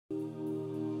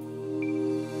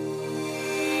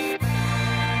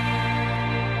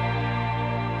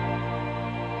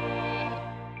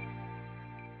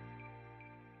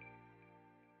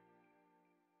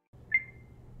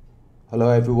Hello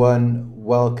everyone,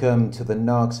 welcome to the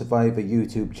Narc Survivor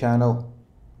YouTube channel.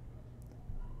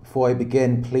 Before I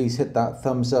begin, please hit that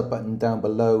thumbs up button down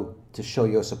below to show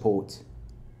your support.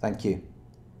 Thank you.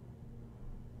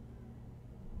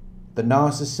 The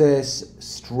narcissist's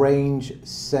strange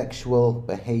sexual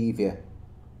behaviour.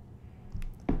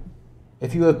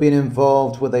 If you have been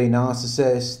involved with a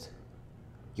narcissist,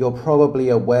 you're probably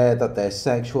aware that their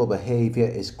sexual behaviour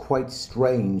is quite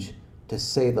strange, to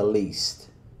say the least.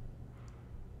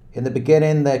 In the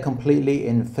beginning, they're completely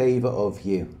in favour of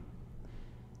you.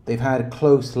 They've had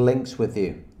close links with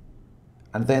you,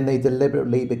 and then they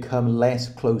deliberately become less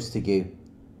close to you,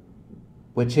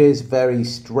 which is very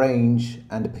strange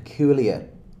and peculiar.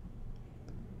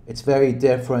 It's very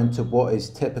different to what is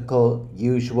typical,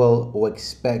 usual, or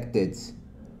expected.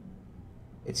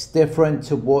 It's different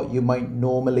to what you might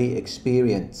normally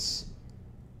experience,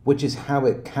 which is how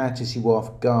it catches you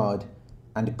off guard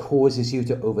and causes you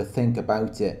to overthink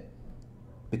about it,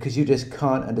 because you just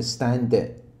can't understand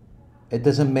it. It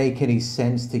doesn't make any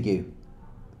sense to you,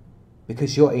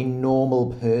 because you're a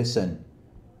normal person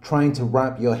trying to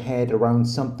wrap your head around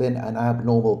something an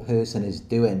abnormal person is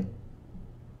doing.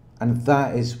 And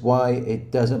that is why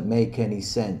it doesn't make any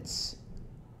sense.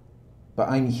 But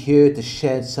I'm here to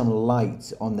shed some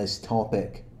light on this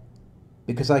topic,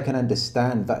 because I can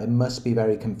understand that it must be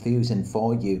very confusing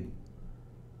for you,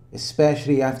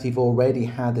 especially after you've already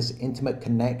had this intimate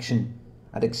connection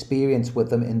and experience with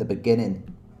them in the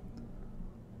beginning.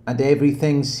 And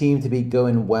everything seemed to be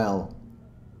going well.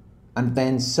 And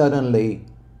then suddenly,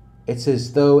 it's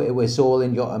as though it was all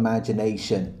in your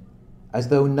imagination, as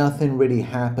though nothing really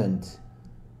happened,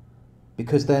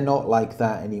 because they're not like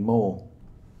that anymore.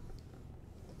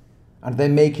 And they're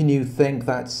making you think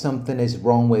that something is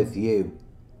wrong with you,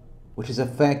 which is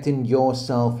affecting your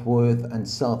self-worth and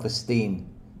self-esteem,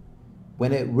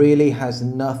 when it really has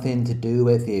nothing to do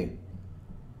with you.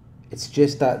 It's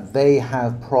just that they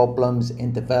have problems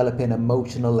in developing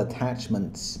emotional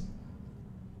attachments,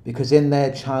 because in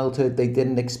their childhood they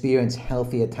didn't experience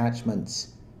healthy attachments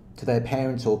to their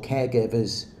parents or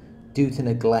caregivers due to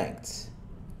neglect.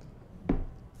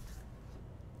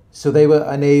 So they were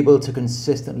unable to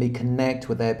consistently connect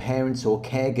with their parents or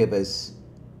caregivers,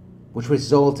 which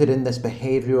resulted in this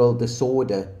behavioral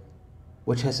disorder,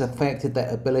 which has affected their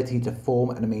ability to form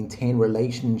and maintain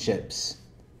relationships.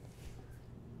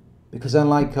 Because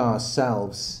unlike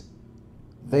ourselves,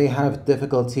 they have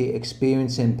difficulty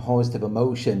experiencing positive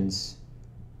emotions,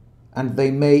 and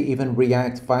they may even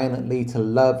react violently to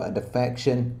love and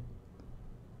affection.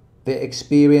 They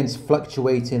experience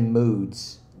fluctuating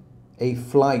moods, a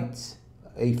fight,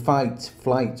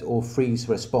 flight, or freeze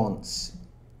response,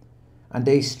 and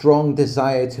a strong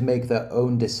desire to make their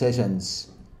own decisions,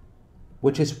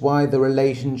 which is why the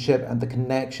relationship and the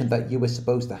connection that you were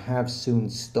supposed to have soon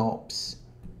stops.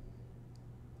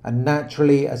 And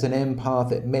naturally, as an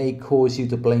empath, it may cause you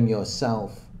to blame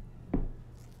yourself,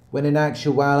 when in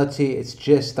actuality it's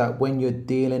just that when you're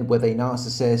dealing with a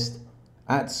narcissist,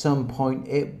 at some point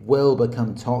it will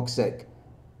become toxic,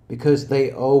 because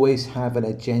they always have an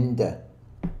agenda.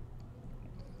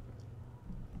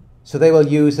 So they will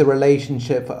use the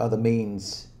relationship for other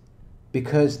means,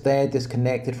 because they're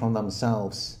disconnected from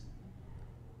themselves.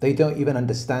 They don't even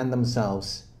understand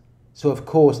themselves. So of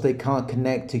course they can't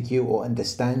connect to you or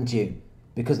understand you,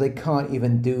 because they can't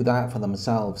even do that for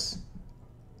themselves.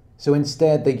 So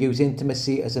instead they use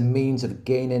intimacy as a means of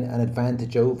gaining an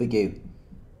advantage over you,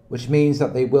 which means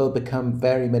that they will become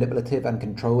very manipulative and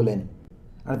controlling,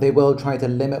 and they will try to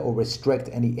limit or restrict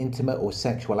any intimate or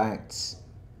sexual acts,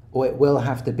 or it will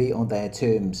have to be on their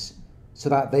terms, so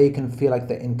that they can feel like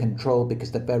they're in control,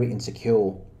 because they're very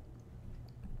insecure.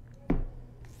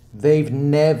 They've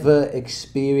never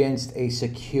experienced a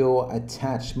secure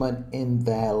attachment in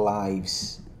their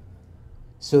lives.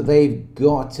 So they've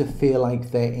got to feel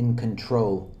like they're in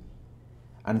control.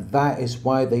 And that is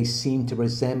why they seem to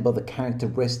resemble the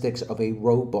characteristics of a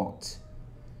robot,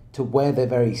 to where they're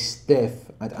very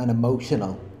stiff and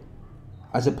unemotional,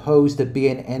 as opposed to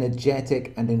being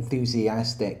energetic and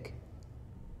enthusiastic.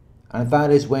 And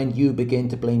that is when you begin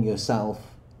to blame yourself,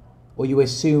 or you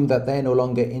assume that they're no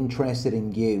longer interested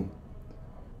in you,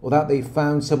 or that they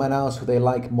found someone else who they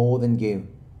like more than you.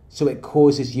 So it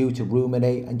causes you to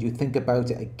ruminate, and you think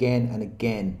about it again and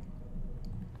again,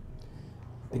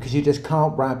 because you just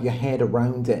can't wrap your head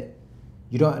around it.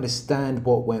 You don't understand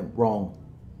what went wrong,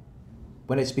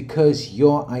 when it's because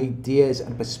your ideas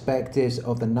and perspectives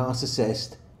of the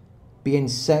narcissist being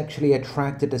sexually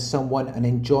attracted to someone and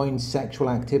enjoying sexual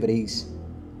activities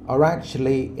are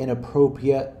actually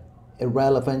inappropriate,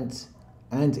 irrelevant,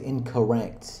 and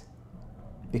incorrect.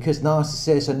 Because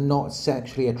narcissists are not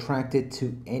sexually attracted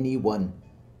to anyone,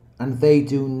 and they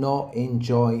do not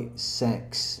enjoy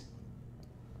sex.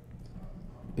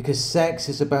 Because sex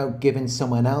is about giving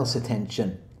someone else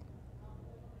attention.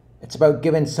 It's about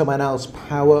giving someone else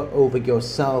power over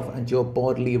yourself and your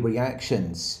bodily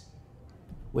reactions,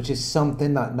 which is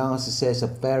something that narcissists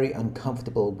are very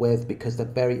uncomfortable with because they're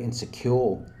very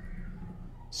insecure.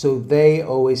 So they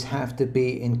always have to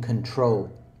be in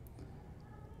control.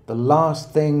 The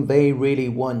last thing they really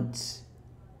want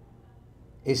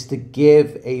is to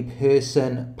give a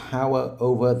person power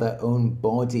over their own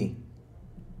body.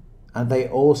 And they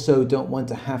also don't want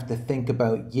to have to think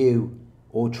about you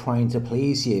or trying to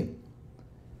please you,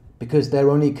 because they're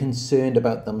only concerned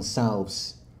about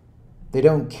themselves. They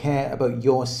don't care about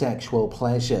your sexual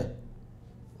pleasure.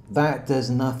 That does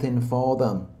nothing for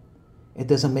them. It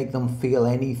doesn't make them feel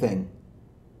anything.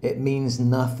 It means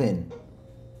nothing.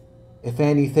 If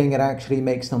anything, it actually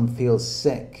makes them feel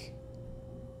sick.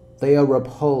 They are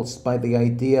repulsed by the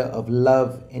idea of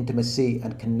love, intimacy,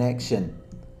 and connection.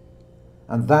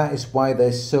 And that is why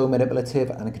they're so manipulative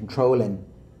and controlling,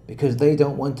 because they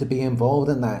don't want to be involved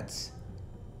in that.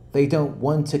 They don't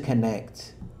want to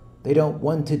connect. They don't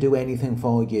want to do anything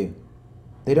for you.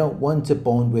 They don't want to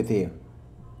bond with you,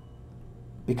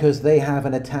 because they have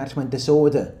an attachment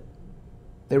disorder.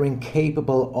 They're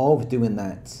incapable of doing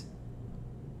that.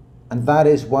 And that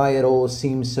is why it all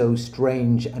seems so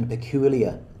strange and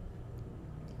peculiar.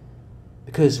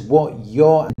 Because what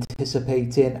you're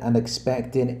anticipating and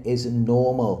expecting is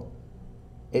normal.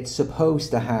 It's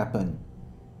supposed to happen.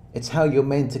 It's how you're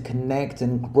meant to connect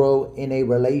and grow in a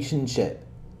relationship.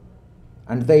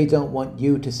 And they don't want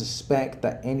you to suspect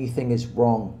that anything is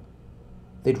wrong.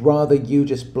 They'd rather you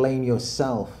just blame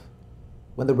yourself,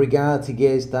 when the reality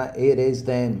is that it is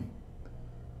them.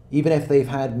 Even if they've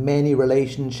had many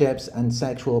relationships and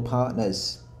sexual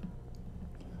partners.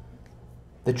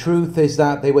 The truth is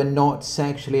that they were not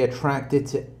sexually attracted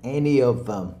to any of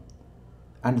them,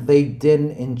 and they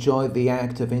didn't enjoy the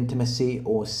act of intimacy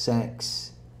or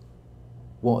sex.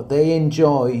 What they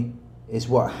enjoy is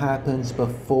what happens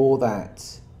before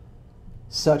that,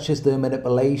 such as the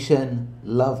manipulation,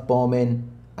 love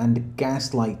bombing, and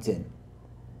gaslighting.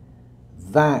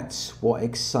 That's what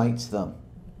excites them.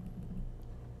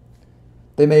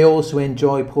 They may also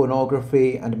enjoy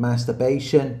pornography and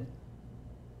masturbation,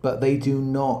 but they do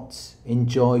not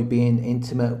enjoy being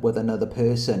intimate with another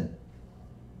person.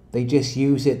 They just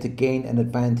use it to gain an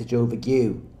advantage over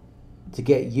you, to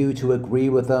get you to agree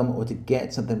with them or to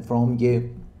get something from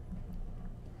you.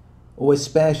 Or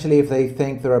especially if they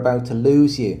think they're about to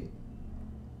lose you,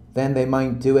 then they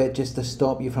might do it just to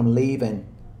stop you from leaving,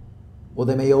 or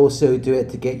they may also do it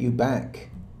to get you back.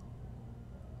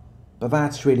 But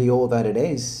that's really all that it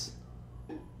is.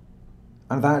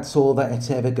 And that's all that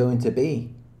it's ever going to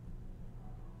be.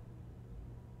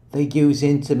 They use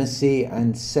intimacy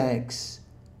and sex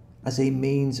as a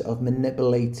means of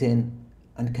manipulating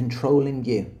and controlling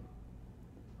you.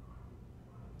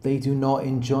 They do not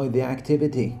enjoy the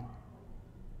activity.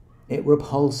 It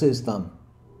repulses them.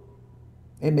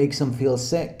 It makes them feel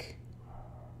sick.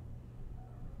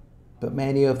 But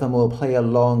many of them will play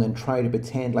along and try to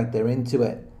pretend like they're into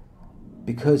it,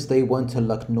 because they want to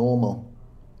look normal.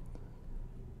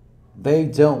 They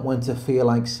don't want to feel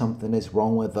like something is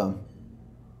wrong with them.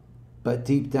 But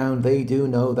deep down they do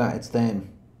know that it's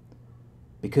them,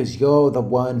 because you're the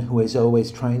one who is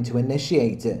always trying to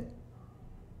initiate it.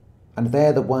 And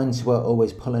they're the ones who are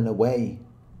always pulling away.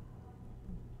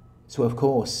 So of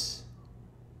course,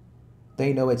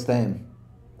 they know it's them.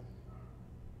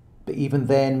 But even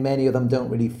then, many of them don't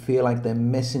really feel like they're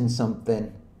missing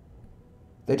something.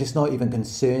 They're just not even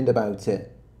concerned about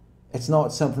it. It's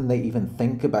not something they even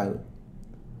think about.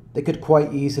 They could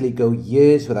quite easily go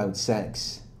years without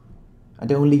sex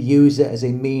and only use it as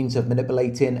a means of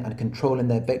manipulating and controlling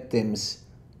their victims,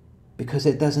 because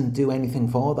it doesn't do anything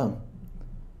for them.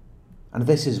 And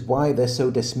this is why they're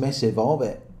so dismissive of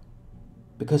it,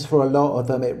 because for a lot of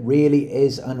them it really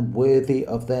is unworthy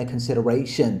of their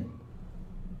consideration.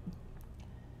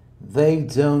 They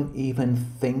don't even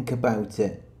think about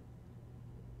it.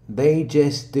 They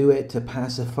just do it to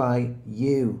pacify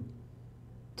you,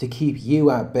 to keep you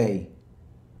at bay,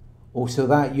 or so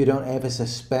that you don't ever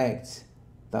suspect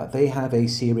that they have a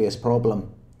serious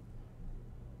problem.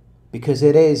 Because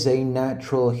it is a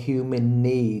natural human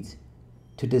need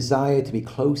to desire to be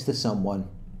close to someone.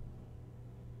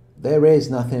 There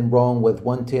is nothing wrong with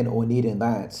wanting or needing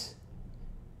that.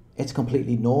 It's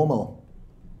completely normal.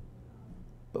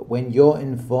 But when you're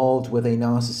involved with a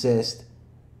narcissist,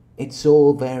 it's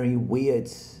all very weird.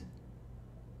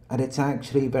 And it's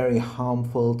actually very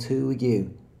harmful to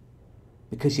you.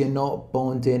 because you're not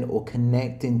bonding or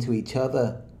connecting to each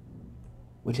other,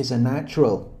 which is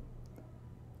unnatural.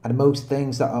 And most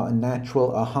things that are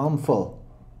unnatural are harmful.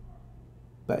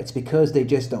 But it's because they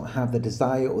just don't have the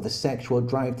desire or the sexual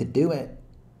drive to do it.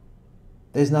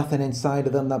 There's nothing inside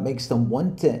of them that makes them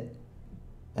want it,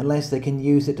 unless they can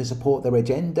use it to support their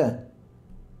agenda.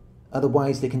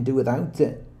 Otherwise, they can do without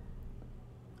it.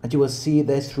 And you will see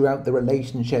this throughout the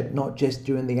relationship, not just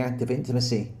during the act of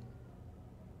intimacy.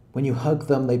 When you hug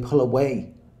them, they pull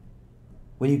away.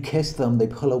 When you kiss them, they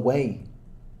pull away.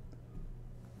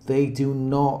 They do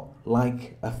not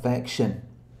like affection.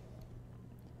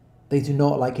 They do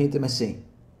not like intimacy.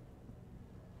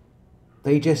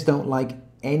 They just don't like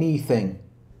anything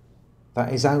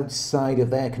that is outside of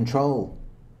their control,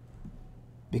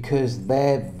 because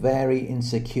they're very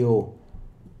insecure.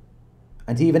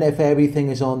 And even if everything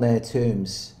is on their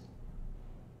terms,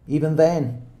 even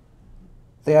then,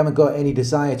 they haven't got any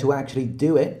desire to actually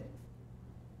do it.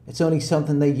 It's only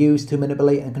something they use to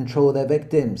manipulate and control their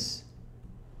victims.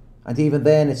 And even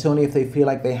then, it's only if they feel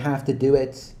like they have to do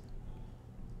it.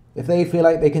 If they feel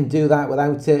like they can do that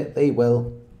without it, they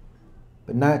will.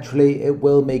 But naturally, it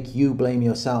will make you blame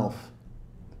yourself.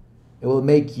 It will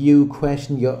make you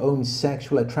question your own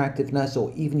sexual attractiveness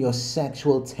or even your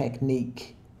sexual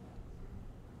technique.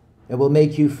 It will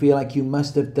make you feel like you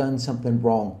must have done something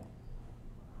wrong,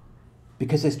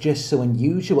 because it's just so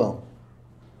unusual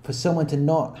for someone to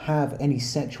not have any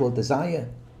sexual desire.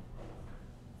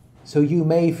 So you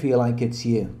may feel like it's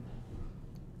you.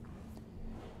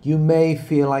 You may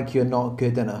feel like you're not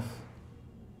good enough.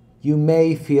 You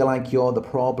may feel like you're the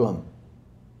problem,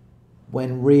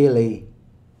 when really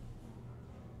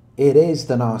it is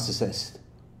the narcissist.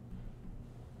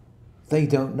 They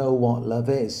don't know what love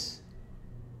is.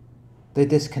 They're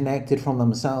disconnected from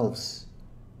themselves.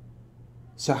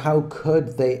 So how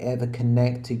could they ever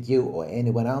connect to you or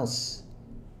anyone else?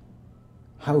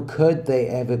 How could they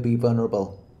ever be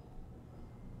vulnerable?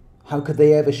 How could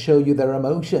they ever show you their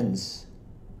emotions?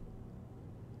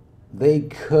 They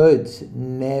could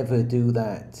never do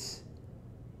that,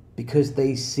 because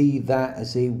they see that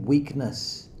as a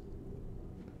weakness,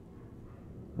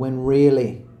 when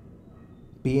really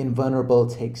being vulnerable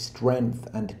takes strength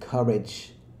and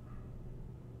courage.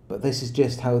 But this is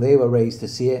just how they were raised to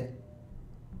see it,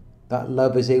 that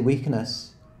love is a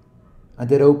weakness,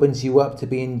 and it opens you up to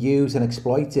being used and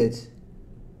exploited.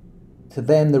 To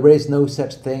them, there is no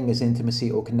such thing as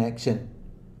intimacy or connection.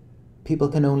 People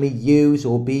can only use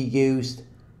or be used.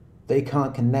 They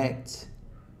can't connect,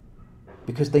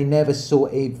 because they never saw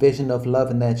a vision of love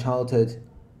in their childhood.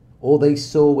 All they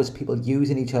saw was people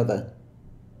using each other.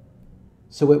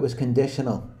 So it was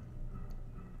conditional.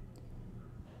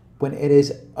 When it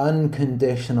is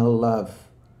unconditional love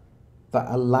that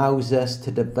allows us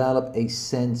to develop a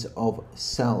sense of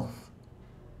self.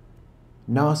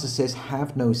 Narcissists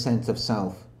have no sense of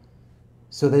self,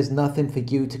 so there's nothing for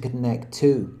you to connect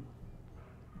to,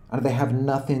 and they have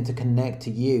nothing to connect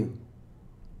to you.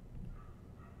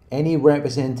 Any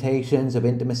representations of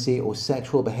intimacy or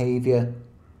sexual behaviour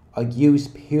are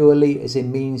used purely as a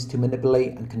means to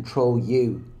manipulate and control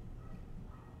you.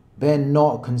 They're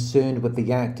not concerned with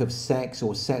the act of sex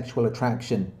or sexual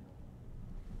attraction.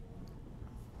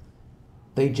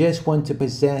 They just want to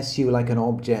possess you like an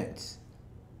object.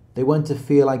 They want to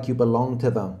feel like you belong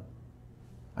to them,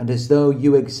 and as though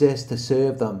you exist to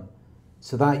serve them,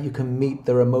 so that you can meet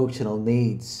their emotional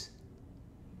needs.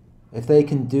 If they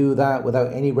can do that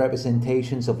without any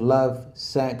representations of love,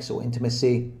 sex, or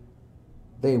intimacy,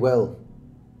 they will.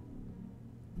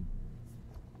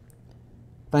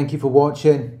 Thank you for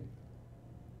watching.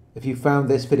 If you found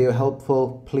this video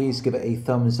helpful, please give it a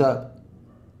thumbs up.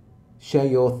 Share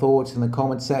your thoughts in the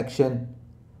comment section.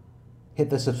 Hit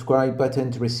the subscribe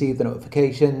button to receive the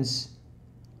notifications.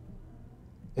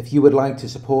 If you would like to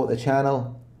support the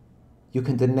channel, you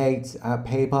can donate at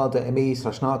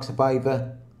paypal.me/Narc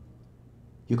Survivor.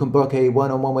 You can book a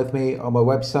one-on-one with me on my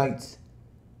website.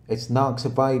 It's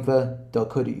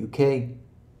narcsurvivor.co.uk.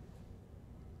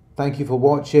 Thank you for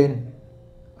watching,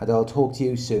 and I'll talk to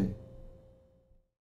you soon.